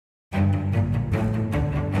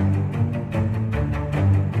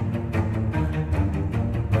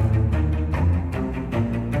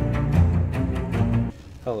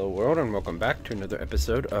welcome back to another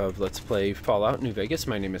episode of Let's Play Fallout New Vegas.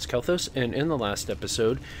 My name is Kelthos, and in the last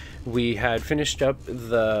episode, we had finished up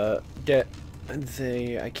the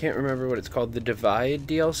I can't remember what it's called, the Divide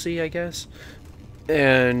DLC, I guess.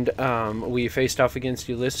 And we faced off against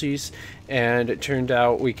Ulysses, and it turned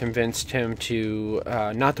out we convinced him to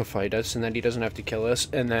not to fight us, and that he doesn't have to kill us.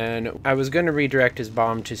 And then I was going to redirect his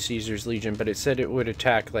bomb to Caesar's Legion, but it said it would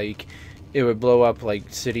attack, like, it would blow up, like,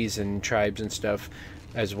 cities and tribes and stuff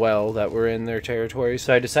as well that were in their territory.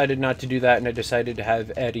 So I decided not to do that, and I decided to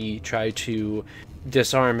have Eddie try to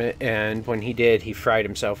disarm it, and when he did, he fried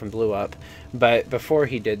himself and blew up. But before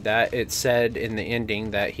he did that, it said in the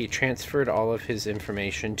ending that he transferred all of his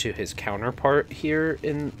information to his counterpart here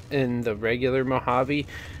in the regular Mojave,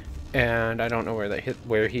 and I don't know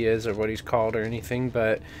where he is or what he's called or anything,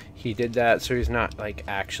 but he did that, so he's not, like,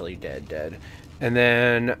 actually dead. And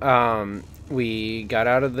then we got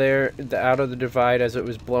out of there, out of the Divide as it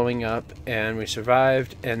was blowing up, and we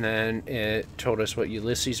survived. And then it told us what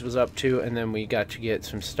Ulysses was up to, and then we got to get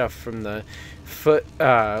some stuff from the foot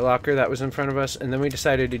locker that was in front of us. And then we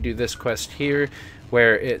decided to do this quest here,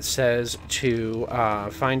 where it says to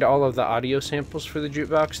find all of the audio samples for the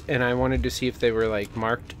jukebox, and I wanted to see if they were, like,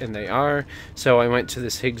 marked, and they are. So I went to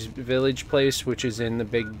this Higgs Village place, which is in the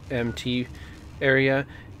big MT area,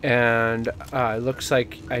 and it looks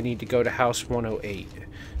like I need to go to house 108.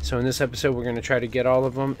 So in this episode we're going to try to get all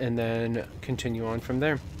of them and then continue on from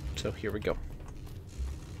there. So here we go.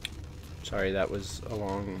 Sorry that was a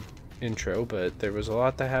long intro, but there was a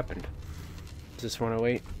lot that happened. Is this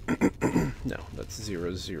 108? No, that's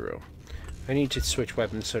 00. I need to switch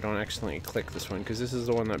weapons so I don't accidentally click this one, because this is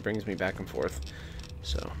the one that brings me back and forth.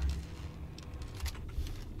 So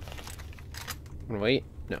 108?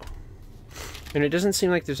 No. And it doesn't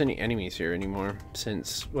seem like there's any enemies here anymore,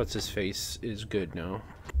 since what's-his-face is good now.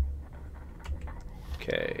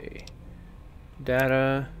 Okay.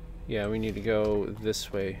 Data. Yeah, we need to go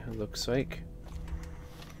this way, it looks like.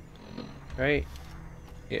 Right?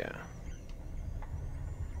 Yeah.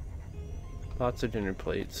 Lots of dinner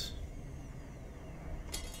plates.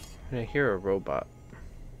 And I hear a robot.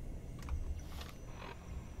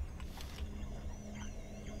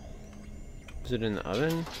 Is it in the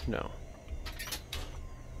oven? No.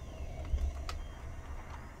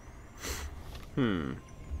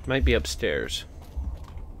 Might be upstairs.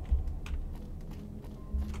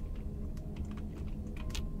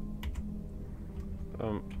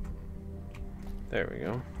 There we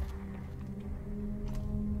go.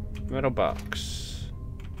 Metal box.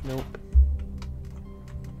 Nope.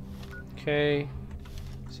 Okay.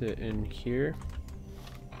 Is it in here?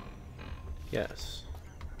 Yes.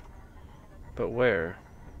 But where?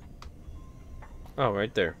 Oh,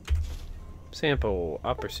 right there. Sample,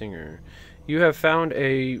 opera singer. You have found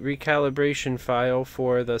a recalibration file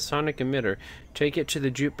for the sonic emitter. Take it to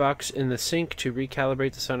the jukebox in the sink to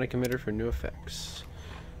recalibrate the sonic emitter for new effects.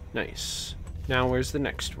 Nice. Now where's the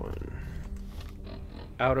next one?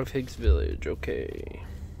 Out of Higgs Village. Okay.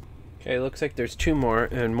 Okay, looks like there's two more,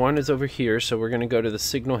 and one is over here, so we're going to go to the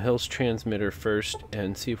Signal Hills transmitter first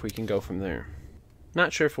and see if we can go from there.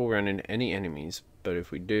 Not sure if we'll run into any enemies, but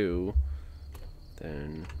if we do,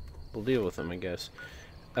 then we'll deal with them, I guess.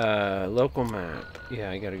 Local map. Yeah,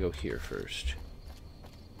 I gotta go here first.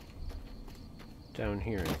 Down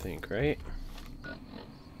here, I think, right?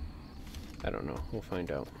 I don't know. We'll find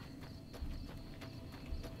out.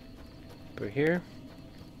 But here?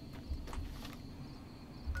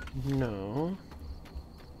 No.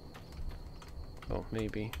 Oh,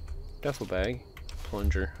 maybe. Duffel bag.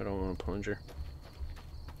 Plunger. I don't want a plunger.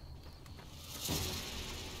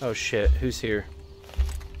 Oh shit, who's here?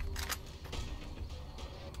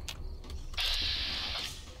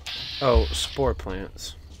 Oh, spore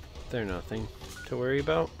plants. They're nothing to worry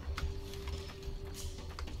about.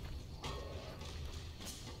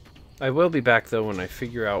 I will be back though when I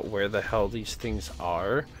figure out where the hell these things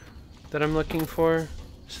are that I'm looking for,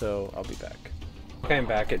 so I'll be back. Okay, I'm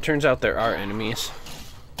back. It turns out there are enemies.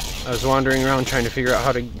 I was wandering around trying to figure out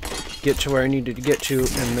how to get to where I needed to get to,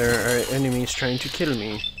 and there are enemies trying to kill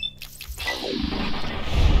me.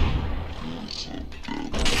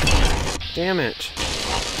 Damn it.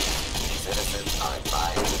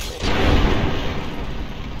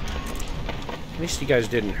 At least you guys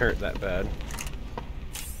didn't hurt that bad.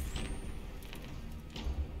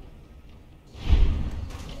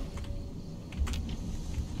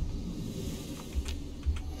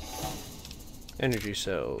 Energy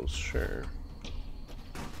cells, sure.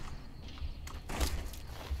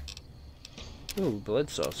 Ooh, blood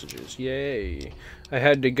sausages, yay. I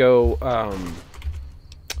had to go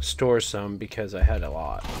store some because I had a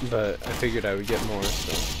lot, but I figured I would get more,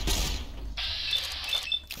 so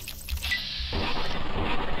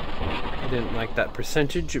didn't like that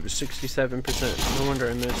percentage. It was 67%. No wonder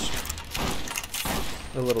I missed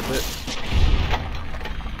a little bit.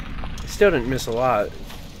 I still didn't miss a lot,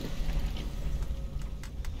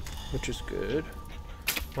 which is good.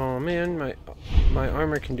 Oh man, my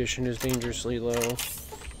armor condition is dangerously low.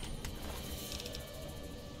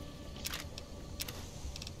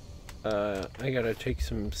 I gotta take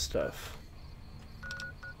some stuff.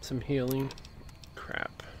 Some healing.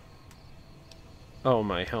 Crap. Oh,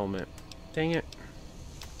 my helmet. Dang it.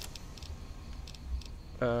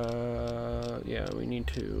 Yeah, we need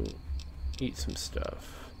to eat some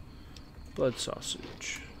stuff. Blood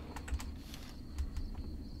sausage.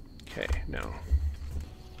 Okay, now.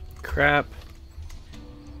 Crap.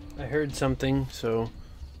 I heard something, so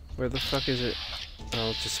where the fuck is it?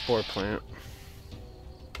 Oh, it's a spore plant.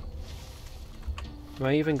 Am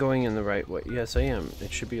I even going in the right way? Yes, I am.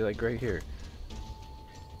 It should be like right here.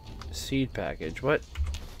 Seed package. What?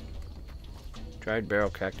 Dried barrel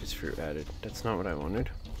cactus fruit added. That's not what I wanted.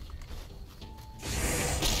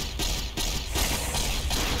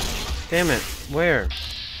 Damn it. Where?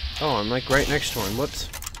 Oh, I'm like right next to one. Whoops.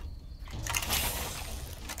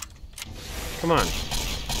 Come on.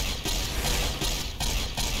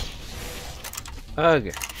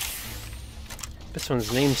 Ugh. This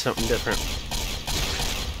one's named something different.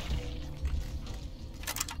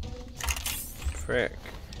 Frick.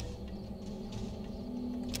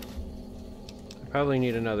 I probably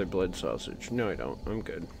need another blood sausage. No, I don't. I'm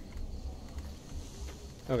good.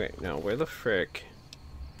 Okay, now where the frick?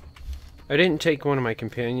 I didn't take one of my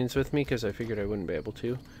companions with me because I figured I wouldn't be able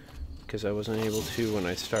to. Because I wasn't able to when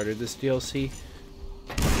I started this DLC.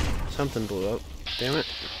 Something blew up. Damn it.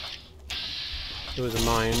 It was a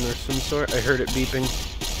mine or some sort. I heard it beeping.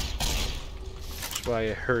 That's why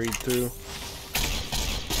I hurried through.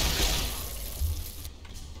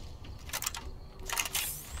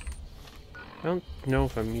 I don't know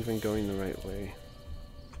if I'm even going the right way.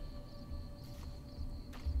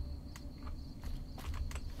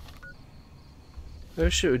 I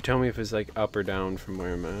wish it would tell me if it's like up or down from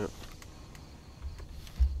where I'm at.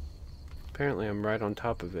 Apparently I'm right on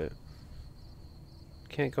top of it.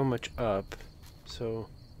 Can't go much up, so...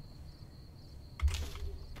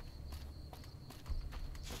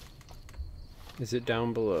 Is it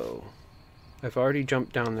down below? I've already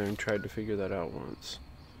jumped down there and tried to figure that out once.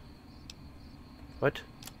 What?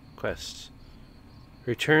 Quests.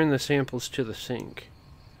 Return the samples to the sink.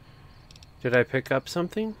 Did I pick up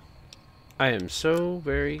something? I am so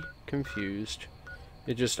very confused.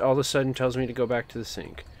 It just all of a sudden tells me to go back to the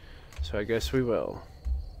sink. So I guess we will.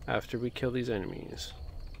 After we kill these enemies.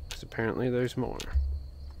 Because apparently there's more.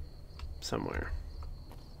 Somewhere.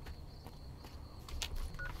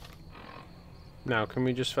 Now, can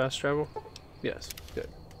we just fast travel? Yes, good.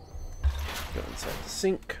 Go inside the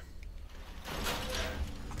sink.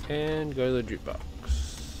 And go to the jukebox.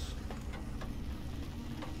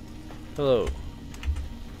 Hello.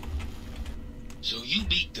 So you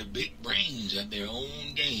beat the big brains at their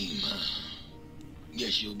own game, huh?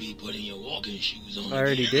 Guess you'll be putting your walking shoes on. I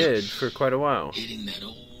already did for quite a while. Hitting that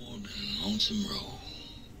old lonesome road.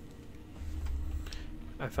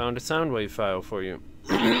 I found a Soundwave file for you.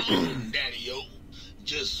 Right on, Daddy-o.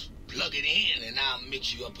 Just plug it in and I'll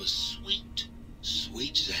mix you up a sweet,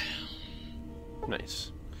 sweet sound.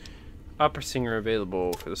 Nice. Opera Singer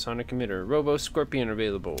available for the Sonic Emitter. Robo Scorpion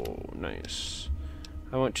available. Nice.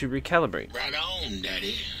 I want to recalibrate. Right on,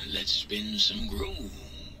 Daddy. Let's spin some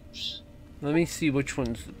grooves. Let me see which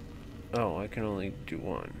ones... Oh, I can only do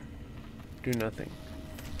one. Do nothing.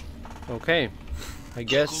 Okay. I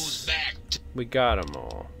guess we got them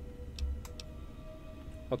all.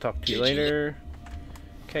 I'll talk to you later.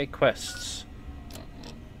 Okay, quests.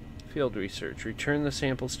 Field research. Return the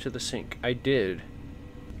samples to the sink. I did.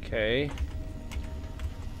 Okay.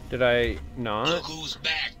 Did I not? Look who's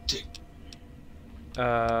back.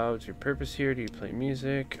 What's your purpose here? Do you play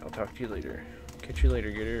music? I'll talk to you later. Catch you later,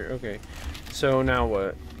 Gator. Okay. So now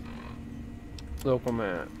what? Local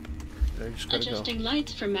map. I just gotta Adjusting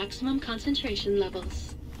lights for maximum concentration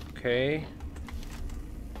levels. Okay.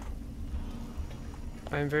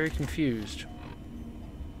 I'm very confused.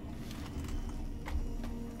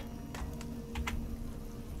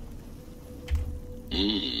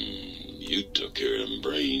 You took care of them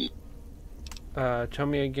brain. Tell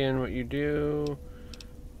me again what you do.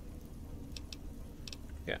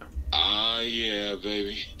 Yeah. Ah, yeah,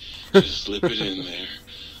 baby. Just slip it in there.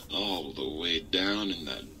 All the way down in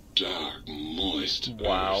that dark, moist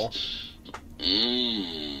Wow.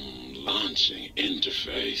 Launching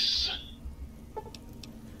interface.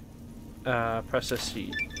 Process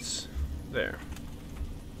seeds. There.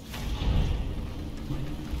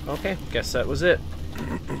 Okay, guess that was it.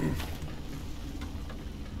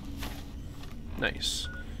 Nice.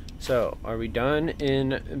 So, are we done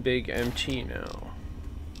in Big MT now?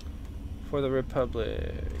 For the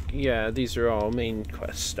Republic. Yeah, these are all main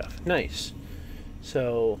quest stuff. Nice.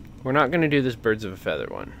 So, we're not going to do this Birds of a Feather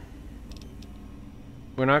one.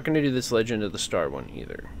 We're not going to do this Legend of the Star one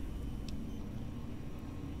either.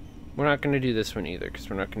 We're not going to do this one either, because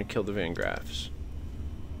we're not going to kill the Van Graffs.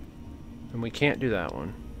 And we can't do that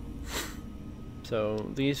one.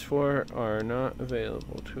 So, these 4 are not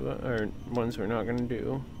available to us, or ones we're not going to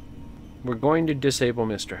do. We're going to disable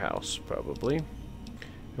Mr. House, probably.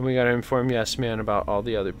 And we got to inform Yes Man about all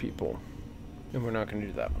the other people. And we're not going to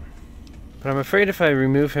do that one. But I'm afraid if I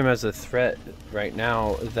remove him as a threat right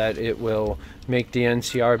now, that it will make the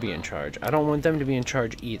NCR be in charge. I don't want them to be in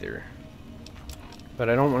charge either. But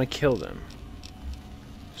I don't want to kill them.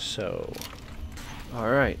 So,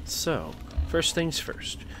 alright, so, first things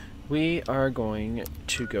first. We are going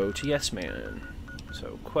to go to Yes Man.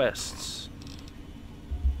 So, quests.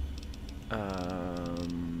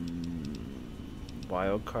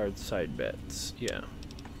 Wild card side bets. Yeah.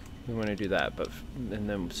 We want to do that, but and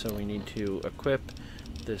then so we need to equip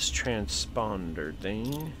this transponder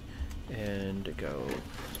thing and go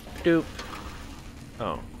doop.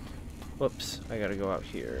 Oh. Whoops, I gotta go out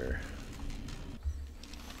here.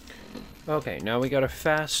 Okay, now we gotta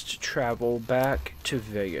fast travel back to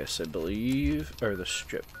Vegas, I believe. Or the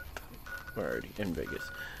Strip. We're already in Vegas.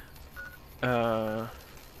 Yeah,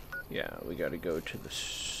 we gotta go to the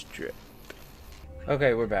Strip.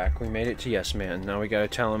 Okay, we're back. We made it to Yes Man. Now we gotta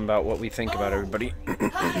tell him about what we think about everybody.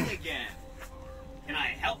 Hi again. Can I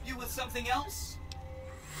help you with something else?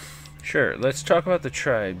 Sure, let's talk about the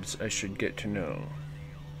tribes I should get to know.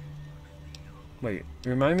 Wait,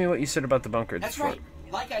 remind me what you said about the bunker. That's right.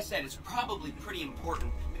 Like I said, it's probably pretty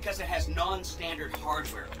important because it has non-standard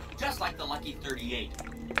hardware, just like the Lucky 38.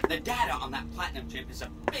 The data on that platinum chip is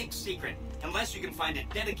a big secret, unless you can find a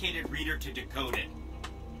dedicated reader to decode it.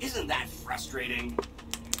 Isn't that frustrating?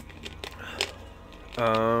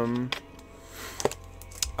 I'll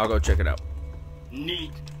go check it out. Neat.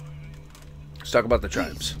 Let's talk about the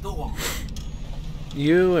tribes. Please, go on.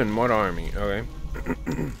 You and what army? Okay.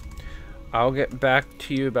 I'll get back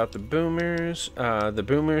to you about the boomers. The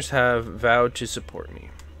boomers have vowed to support me.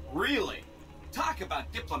 Really? Talk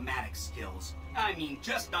about diplomatic skills. I mean,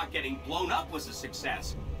 just not getting blown up was a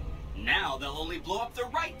success. Now they'll only blow up the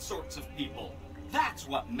right sorts of people. That's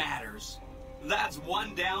what matters. That's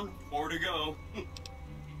 1 down, 4 to go.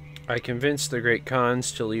 I convinced the Great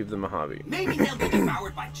Khans to leave the Mojave. Maybe they'll be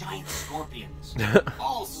devoured by giant scorpions.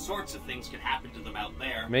 All sorts of things could happen to them out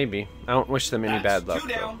there. Maybe. I don't wish them any bad luck, 2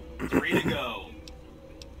 down, though. 3 to go.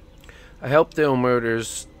 I helped the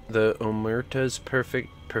Omertas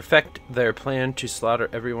perfect their plan to slaughter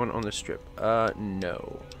everyone on the Strip.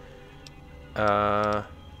 No.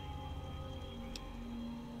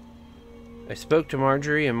 I spoke to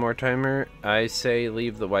Marjorie and Mortimer. I say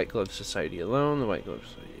leave the White Glove Society alone. The White Glove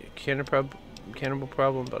Society, cannibal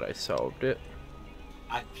problem, but I solved it.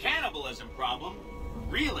 A cannibalism problem?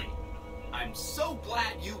 Really? I'm so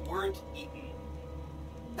glad you weren't eaten.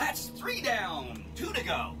 That's 3 down, 2 to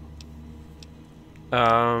go.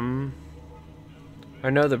 I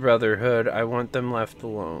know the Brotherhood. I want them left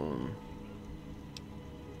alone.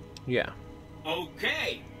 Yeah.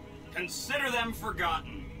 Okay. Consider them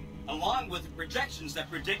forgotten. Along with projections that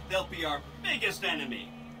predict they'll be our biggest enemy.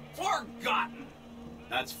 Forgotten.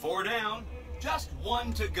 That's 4 down. Just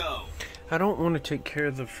 1 to go. I don't want to take care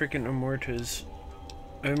of the freaking Immortas.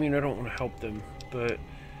 I mean, I don't want to help them, but,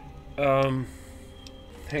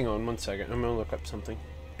 hang on 1 second. I'm gonna look up something.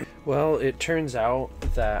 Well, it turns out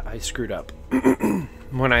that I screwed up.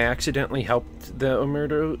 When I accidentally helped the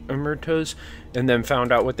Immortas and then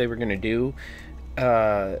found out what they were gonna do,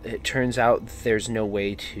 it turns out there's no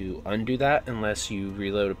way to undo that unless you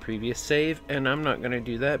reload a previous save, and I'm not going to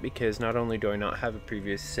do that because not only do I not have a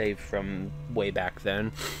previous save from way back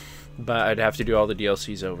then, but I'd have to do all the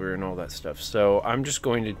DLCs over and all that stuff. So I'm just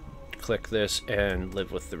going to click this and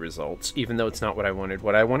live with the results, even though it's not what I wanted.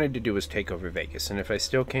 What I wanted to do was take over Vegas, and if I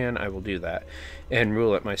still can, I will do that and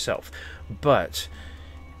rule it myself. But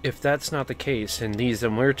if that's not the case, and these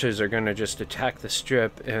Immortas are going to just attack the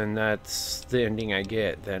Strip, and that's the ending I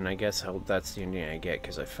get, then I guess that's the ending I get,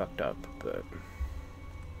 because I fucked up, but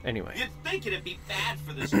anyway. You'd think it'd be bad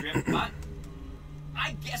for the Strip, but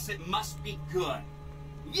I guess it must be good.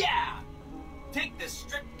 Yeah! Take the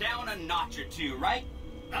Strip down a notch or 2, right?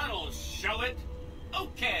 That'll show it.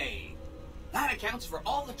 Okay. That accounts for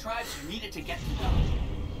all the tribes you needed to get to know.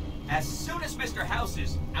 As soon as Mr. House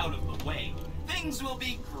is out of the way, things will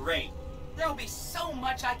be great. There'll be so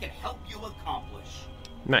much I can help you accomplish.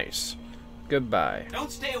 Nice. Goodbye.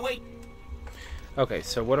 Don't stay away. Okay,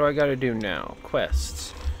 so what do I gotta do now?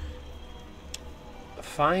 Quests.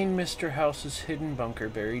 Find Mr. House's hidden bunker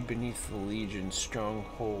buried beneath the Legion's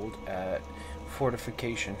stronghold at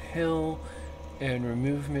Fortification Hill, and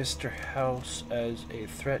remove Mr. House as a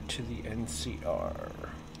threat to the NCR.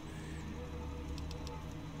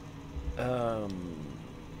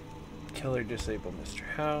 Kill or disable Mr.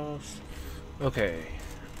 House. Okay.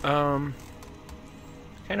 Kinda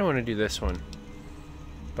wanna do this one.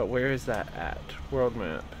 But where is that at? World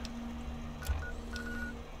map.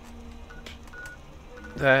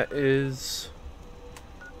 That is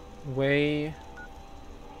way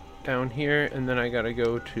down here, and then I gotta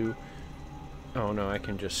go to... Oh no, I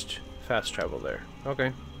can just fast travel there.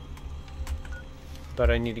 Okay.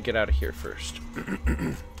 But I need to get out of here first.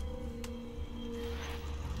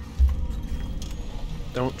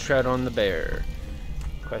 Don't tread on the bear.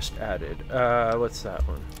 Quest added. What's that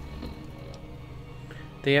one?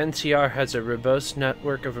 The NCR has a robust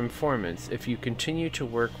network of informants. If you continue to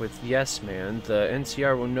work with Yes Man, the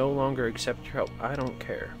NCR will no longer accept your help. I don't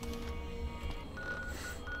care.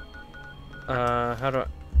 How do I...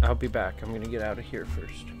 I'll be back. I'm gonna get out of here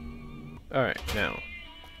first. Alright, now.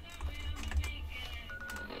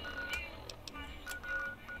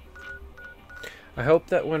 I hope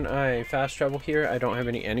that when I fast travel here, I don't have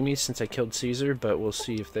any enemies since I killed Caesar, but we'll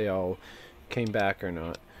see if they all came back or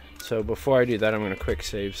not. So before I do that, I'm going to quick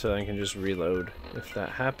save so I can just reload if that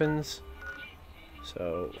happens.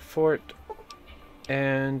 So, fort,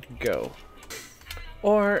 and go.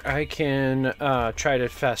 Or I can try to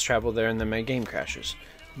fast travel there and then my game crashes.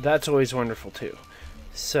 That's always wonderful too.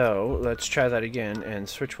 So, let's try that again and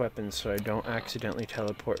switch weapons so I don't accidentally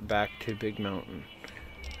teleport back to Big Mountain.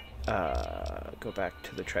 Go back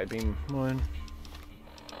to the tri-beam one.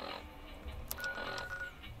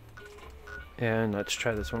 And let's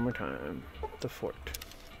try this one more time. The fort.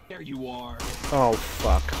 There you are. Oh,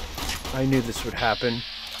 fuck. I knew this would happen.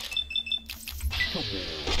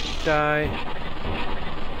 Die.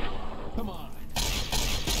 Come on.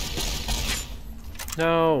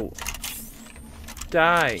 No.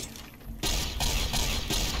 Die.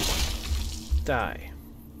 Die.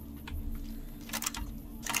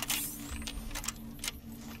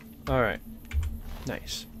 Alright.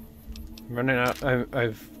 Nice. I'm running out.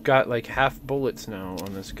 I've got like half bullets now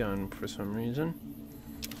on this gun for some reason.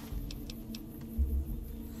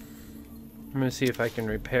 I'm gonna see if I can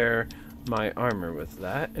repair my armor with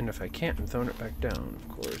that, and if I can't, I'm throwing it back down, of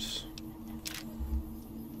course.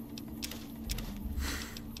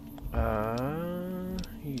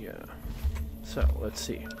 Yeah. So, let's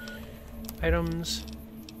see. Items.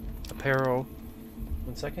 Apparel.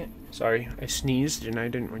 1 second. Sorry, I sneezed and I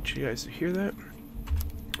didn't want you guys to hear that.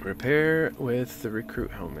 Repair with the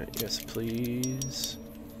recruit helmet. Yes, please.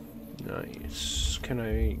 Nice. Can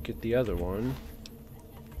I get the other one?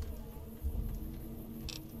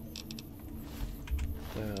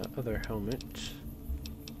 The other helmet.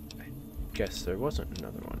 I guess there wasn't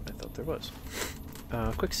another one. I thought there was.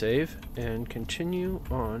 Quick save and continue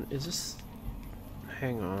on. Is this...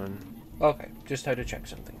 Hang on. Okay, just had to check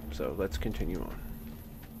something. So let's continue on.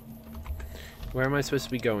 Where am I supposed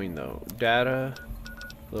to be going though? Data,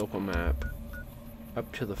 local map, up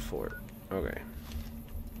to the fort. Okay.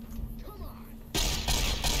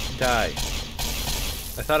 Die.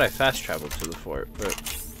 I thought I fast traveled to the fort, but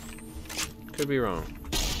could be wrong.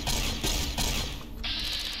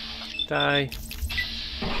 Die.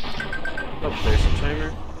 Oh, there's a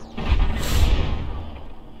timer.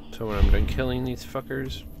 So when I'm done killing these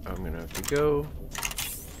fuckers, I'm gonna have to go.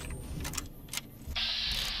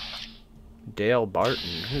 Dale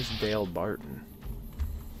Barton. Who's Dale Barton?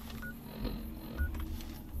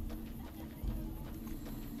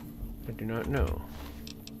 I do not know.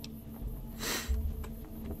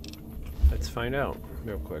 Let's find out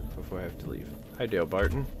real quick before I have to leave. Hi, Dale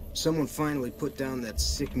Barton. Someone finally put down that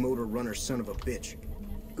sick motor runner son of a bitch.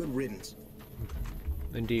 Good riddance.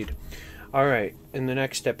 Indeed. Alright, in the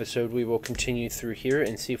next episode we will continue through here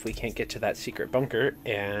and see if we can't get to that secret bunker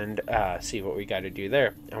and see what we got to do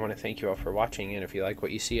there. I want to thank you all for watching, and if you like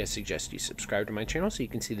what you see, I suggest you subscribe to my channel so you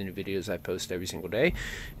can see the new videos I post every single day.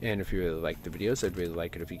 And if you really like the videos, I'd really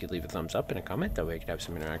like it if you could leave a thumbs up and a comment. That way I could have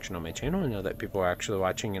some interaction on my channel and know that people are actually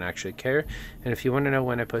watching and actually care. And if you want to know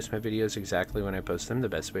when I post my videos, exactly when I post them, the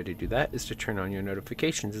best way to do that is to turn on your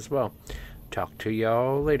notifications as well. Talk to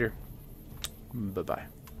y'all later. Bye-bye.